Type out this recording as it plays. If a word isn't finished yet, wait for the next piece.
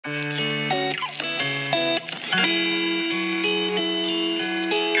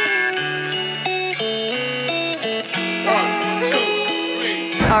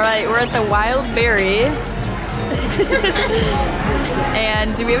Alright, we're at the Wild Berry.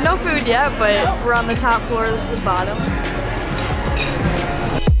 And we have no food yet, but we're on the top floor, this is the bottom.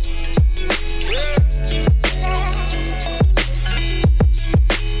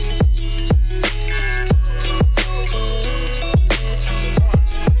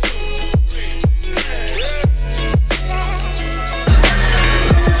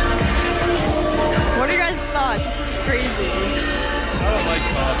 What are your guys' thoughts? This is crazy. I don't like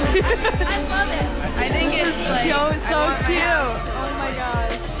coffee. I love it. I think it's like so cute. Oh my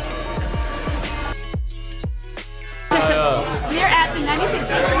gosh. We're at the 96th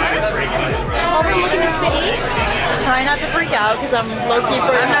floor, overlooking the city. Try not to freak out because I'm low-key freaking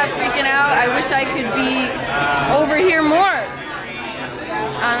out. I'm not freaking out. I wish I could be over here more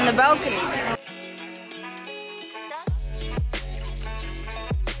on the balcony.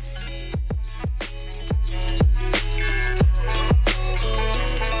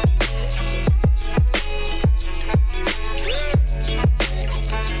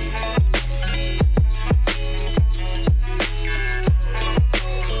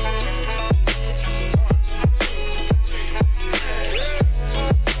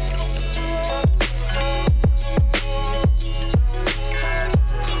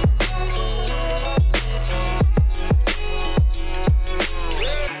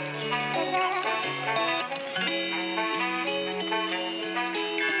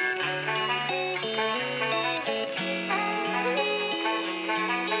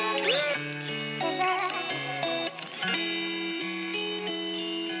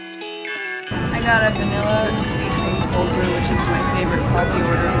 I got a vanilla sweet cream cold brew, which is my favorite coffee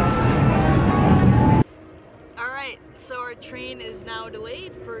order of the time. Alright, so our train is now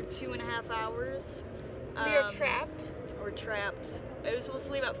delayed for 2.5 hours. We are trapped. We're trapped. It was supposed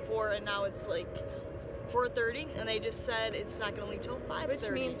to leave at 4 and now it's like 4:30 and they just said it's not going to leave till 5:30. Which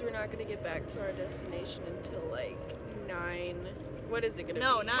means we're not going to get back to our destination until like 9. What is it going to be?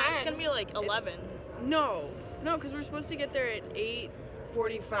 No, it's going to be like 11. No, because we're supposed to get there at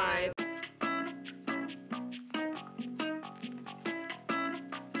 8:45.